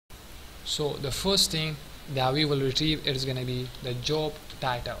So the first thing that we will retrieve is going to be the job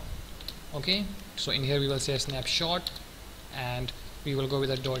title. Okay, so in here we will say snapshot, and we will go with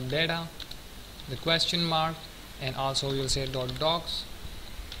the dot data, the question mark, and also we will say dot docs,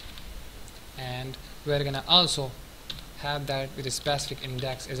 and we're gonna also have that with a specific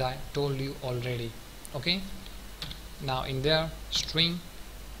index as I told you already. Okay, now in there string,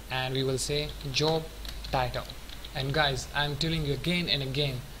 and we will say job title. And guys, I'm telling you again and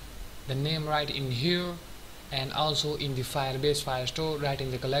again, the name right in here, and also in the Firebase Firestore right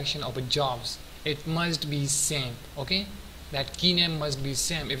in the collection of jobs, it must be same. Okay, that key name must be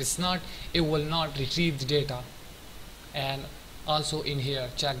same. If it's not, it will not retrieve the data. And also in here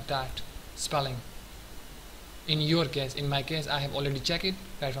check that spelling. In your case, in my case, I have already checked it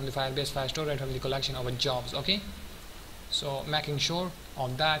right from the Firebase Firestore, right from the collection of jobs. Okay, so making sure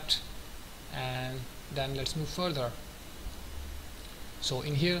of that, and then let's move further. So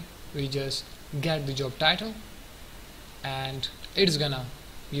in here we just get the job title, and it's gonna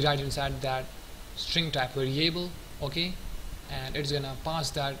be right inside that string type variable. Okay, and it's gonna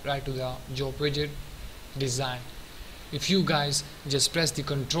pass that right to the job widget design. If you guys just press the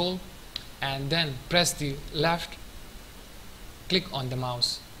control and then press the left click on the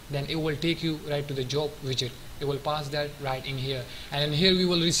mouse, then it will take you right to the job widget. It will pass that right in here, and in here we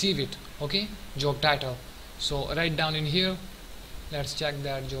will receive it. Okay, job title. So right down in here, let's check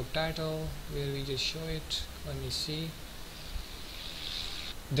that job title where we just show it. Let me see,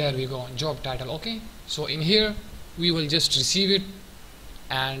 there we go, job title. Okay, so in here we will just receive it,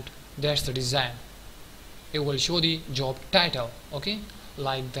 and that's the design. It will show the job title. Okay,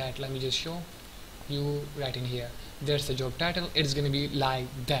 like that. Let me just show you right in here. There's the job title. It's gonna be like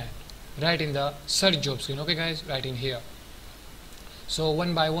that right in the search job screen. Okay guys, right in here. So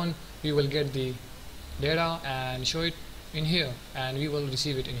one by one we will get the data and show it in here, and we will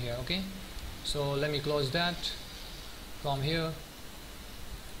receive it in here. Okay, so let me close that from here.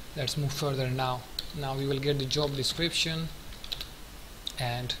 Let's move further now. Now we will get the job description,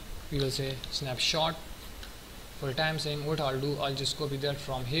 and we will say snapshot. For time saying, what I'll do, I'll just copy that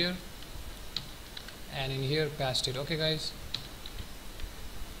from here and in here paste it. Okay guys,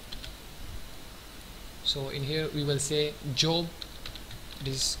 so in here we will say job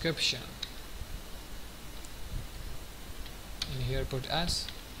description. In here put S,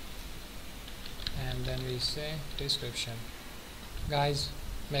 and then we say description. Guys,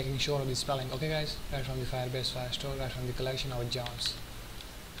 making sure of the spelling. Okay guys, right from the Firebase Firestore, right from the collection of jobs,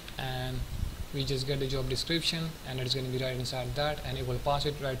 and we just get the job description, and it's going to be right inside that, and it will pass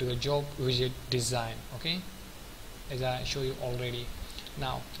it right to the job widget design. Okay, as I show you already.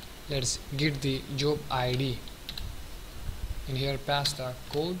 Now let's get the job ID. In here pass the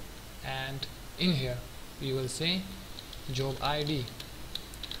code, and in here we will say job ID.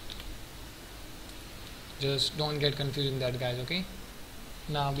 Just don't get confused in that guys. Okay,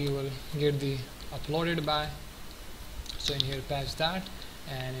 now we will get the uploaded by. So in here pass that,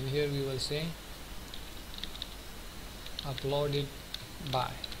 and in here we will say uploaded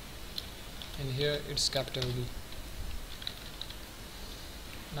by. In here it's capital B.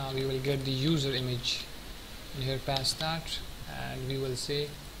 Now we will get the user image. In here pass that, and we will say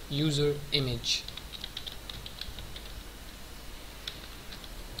user image.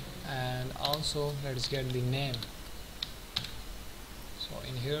 And also let's get the name. So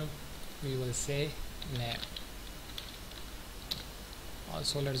in here we will say name.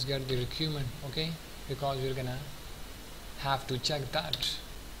 Also let's get the requirement. Okay, because we're gonna have to check that.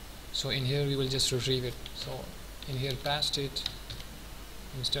 So in here we will just retrieve it. So in here paste it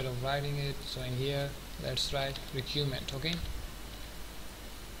instead of writing it. So in here let's write requirement. Okay,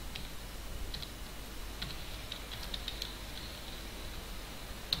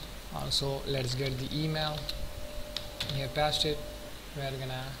 also let's get the email. In here paste it. We're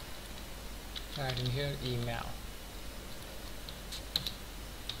gonna write in here email.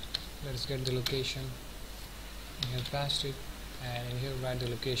 Let's get the location. In here paste it, and in here write the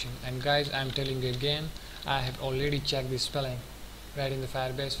location. And guys, I'm telling you again, I have already checked the spelling right in the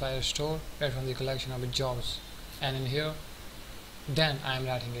Firebase Firestore, right from the collection of jobs, and in here then I'm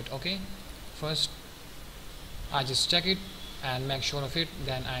writing it. Okay, first I just check it and make sure of it,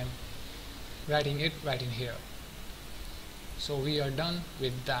 then I'm writing it right in here. So we are done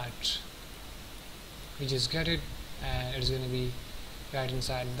with that. We just get it, and it's going to be right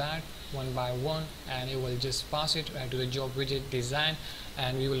inside that one by one, and it will just pass it right to the job widget design,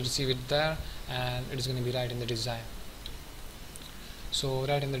 and we will receive it there, and it's going to be right in the design. So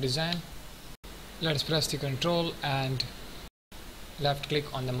right in the design, let's press the control and left click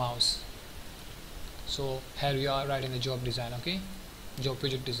on the mouse. So here we are right in the job design. Okay, job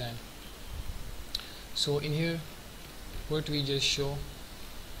widget design. So in here what we just show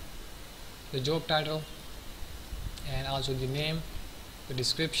the job title and also the name, the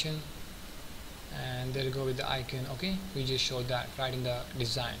description, and there you go with the icon. Okay, we just show that right in the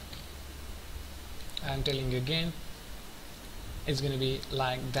design. I'm telling you again, it's gonna be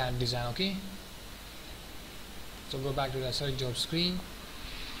like that design. Okay, so go back to the search job screen,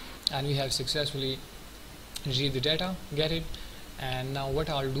 and we have successfully retrieved the data, get it. And now what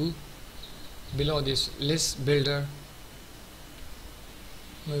I'll do, below this list builder,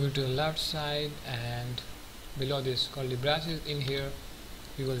 move it to the left side, and below this curly braces, in here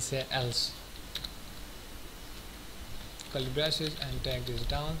we will say else, curly braces, and tag this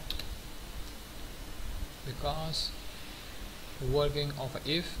down, because the working of a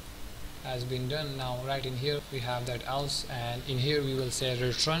if has been done. Now right in here we have that else, and in here we will say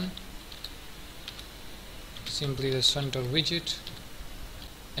return simply the center widget.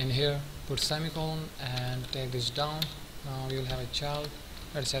 In here put semicolon and take this down. Now we will have a child,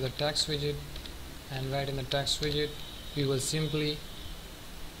 let's say the text widget, and right in the text widget we will simply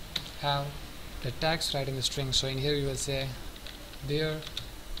have the text right in the string. So in here we will say there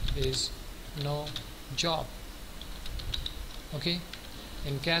is no job. Okay,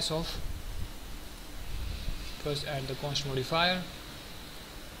 in case of, first add the const modifier,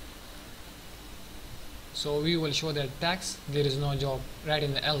 so we will show that text there is no job right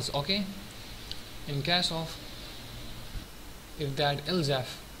in the else. Okay, in case of, if that else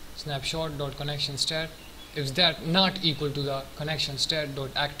f snapshot dot connection state, if that not equal to the connection state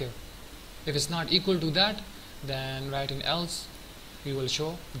dot active, if it's not equal to that, then write in else we will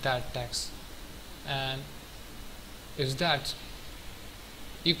show that text, and if that's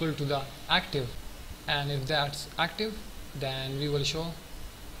equal to the active, and if that's active, then we will show,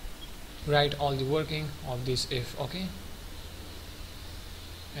 write all the working of this if. Okay,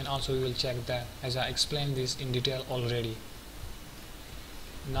 and also we will check that, as I explained this in detail already.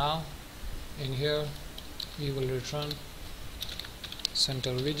 Now in here we will return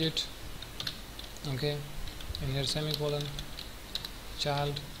center widget. Okay, in here semicolon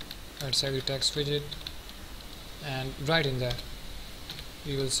child, let's say the text widget, and right in there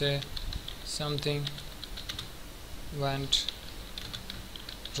we will say something went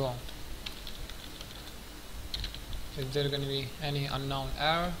wrong. If there is going to be any unknown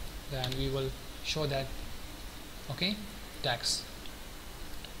error, then we will show that. Okay, text.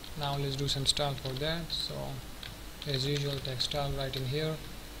 Now let's do some style for that. So as usual, text style right in here.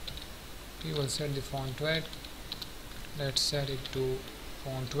 We will set the font weight. Let's set it to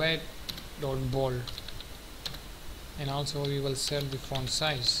font weight dot bold, and also we will set the font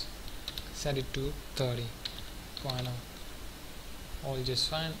size, set it to 30. All just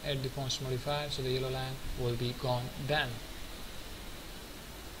fine. Add the const modifier, so the yellow line will be gone. Then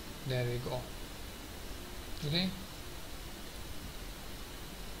there we go. Okay,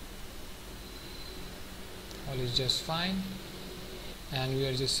 all is just fine, and we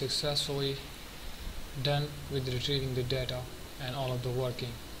are just successfully done with retrieving the data and all of the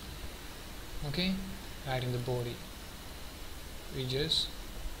working. Okay, right in the body we just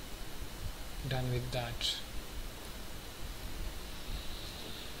done with that,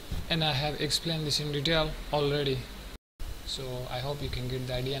 and I have explained this in detail already, so I hope you can get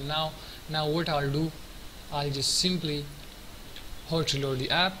the idea. Now what I'll do, I'll just simply hot reload the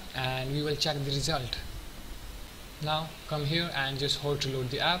app and we will check the result. Now come here and just hot reload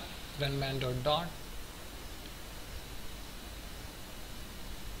the app, run man.dot.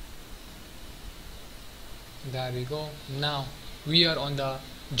 There we go. Now we are on the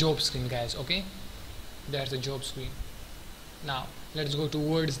job screen, guys. Okay, there's the job screen. Now let's go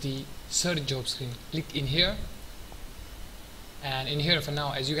towards the search job screen. Click in here, and in here for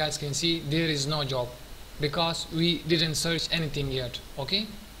now, as you guys can see, there is no job because we didn't search anything yet. Okay,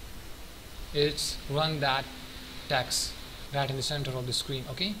 it's run that text right in the center of the screen.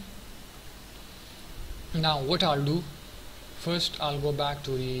 Okay, now what I'll do, first I'll go back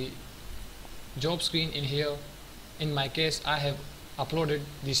to the job screen. In here, in my case, I have uploaded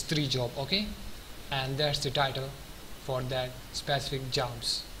these 3 jobs. Okay, and that's the title for that specific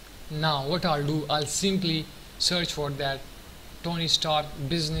jobs. Now what I'll do, I'll simply search for that Tony Stark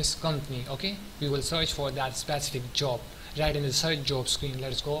business company. Okay, we will search for that specific job right in the search job screen.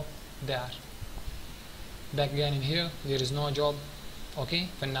 Let's go there. Back again in here, there is no job. Okay,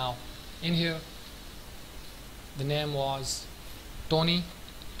 for now in here the name was Tony.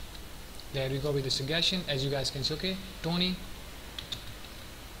 There we go with the suggestion, as you guys can see. Okay, Tony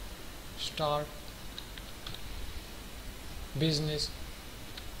Stark business.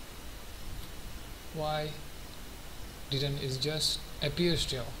 Why didn't it just appear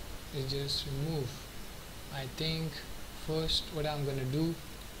still? It just remove. I think first what I'm gonna do,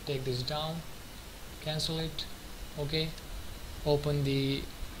 take this down, cancel it, okay, open the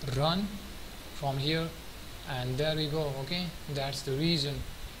run from here, and there we go. Okay, that's the reason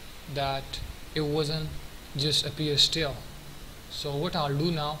that it wasn't just appear still. So what I'll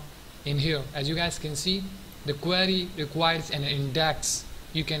do now, in here as you guys can see, the query requires an index.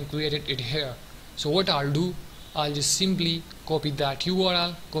 You can create it here. So what I'll do, I'll just simply copy that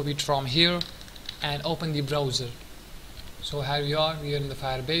URL, copy it from here and open the browser. So here we are in the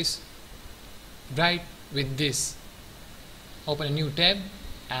Firebase. Right with this, open a new tab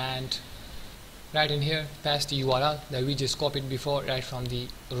and right in here paste the URL that we just copied before right from the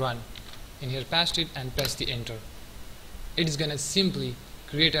run. In here paste it and press the enter. It is gonna simply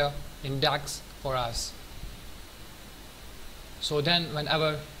create a index for us. So then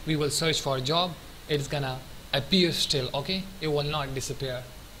whenever we will search for a job, it's gonna appear still. Okay, it will not disappear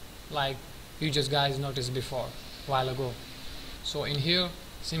like you just guys noticed before while ago. So in here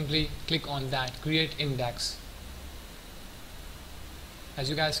simply click on that create index. As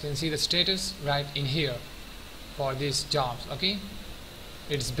you guys can see the status right in here for these jobs. Okay,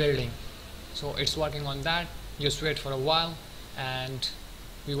 it's building, so it's working on that. Just wait for a while and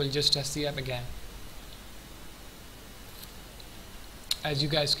we will just test the app again. As you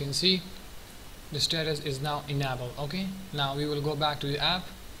guys can see, the status is now enabled. Okay, now we will go back to the app,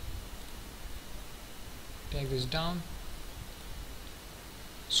 take this down.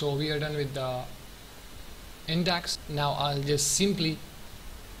 So we are done with the index. Now I'll just simply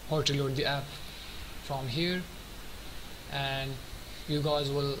auto-load the app from here and you guys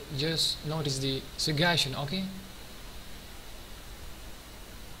will just notice the suggestion. Okay,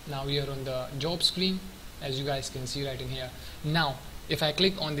 now we are on the job screen as you guys can see right in here. Now if I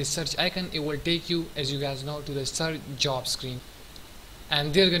click on the search icon, it will take you, as you guys know, to the search job screen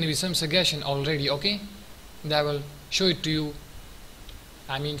and there are going to be some suggestion already. Okay, that will show it to you,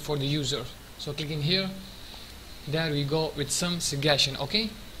 I mean for the user. So clicking here, there we go with some suggestion. Okay,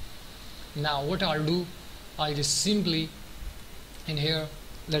 now what I'll do, I'll just simply in here,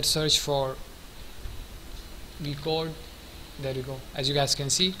 let's search for VCode. There we go. As you guys can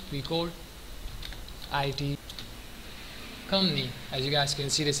see, VCode IT company. As you guys can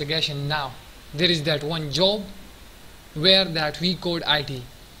see the suggestion, now there is that one job where that VCode IT.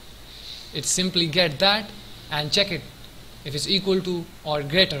 It's simply get that and check it if it's equal to or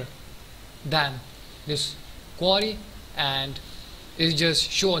greater than this query and it just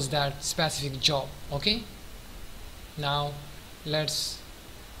shows that specific job. Okay, now let's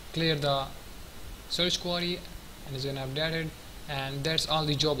clear the search query and it's gonna update it and that's all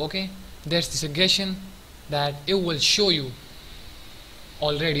the job. Okay, that's the suggestion that it will show you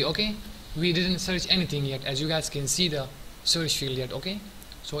already. Okay, we didn't search anything yet, as you guys can see the search field yet. Okay,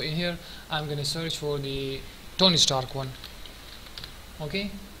 so in here I'm gonna search for the Tony Stark one.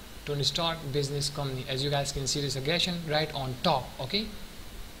 Okay, Tony Stark business company. As you guys can see the suggestion right on top. Okay,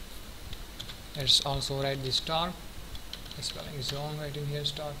 let's also write the Stark. The spelling is wrong right in here.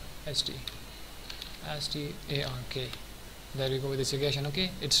 Stark, S-T-A-R-K. There we go with the suggestion.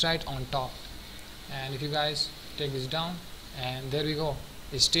 Okay, it's right on top and if you guys take this down and there we go,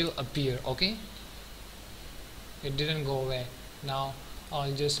 it still appear. Okay, it didn't go away. Now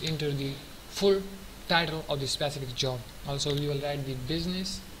I'll just enter the full title of the specific job. Also we will write the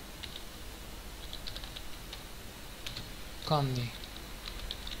business company.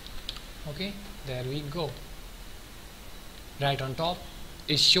 Okay, there we go. Right on top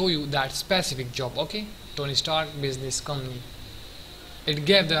it show you that specific job. Okay, Tony Stark business company. It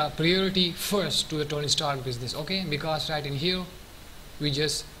gave the priority first to the Tony Stark business. Okay, because right in here we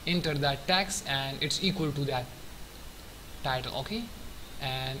just enter that text and it's equal to that title. Okay,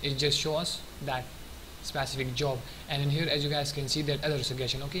 and it just shows that specific job. And in here as you guys can see that other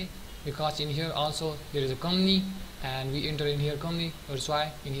suggestion. Okay, because in here also there is a company and we enter in here company, that's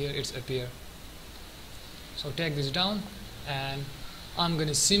why in here it's appear. So take this down and I'm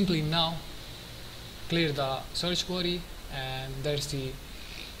gonna simply now clear the search query and that's the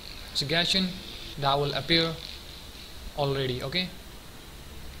suggestion that will appear already. Okay,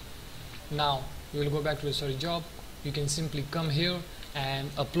 now we will go back to the search job. You can simply come here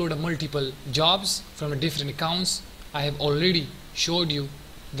and upload a multiple jobs from a different accounts. I have already showed you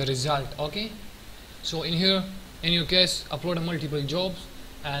the result. Okay, so in here in your case upload a multiple jobs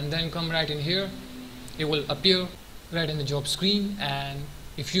and then come right in here, it will appear right in the job screen. And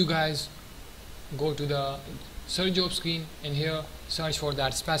if you guys go to the search job screen, in here search for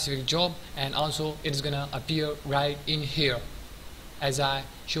that specific job and also it's gonna appear right in here as I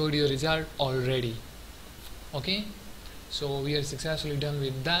showed you the result already. Okay, so we are successfully done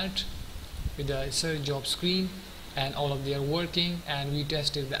with that. with the search job screen, and all of they are working, and we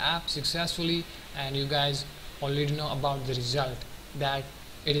tested the app successfully, and you guys already know about the result that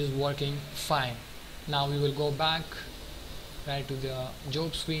it is working fine. Now we will go back right to the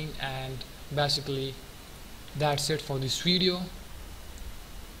job screen, and basically that's it for this video.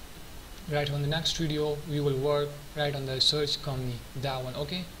 Right on the next video we will work right on the search company, that one,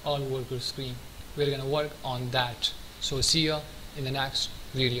 okay, all workers screen. We're gonna work on that. So see you in the next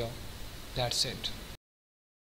video. That's it.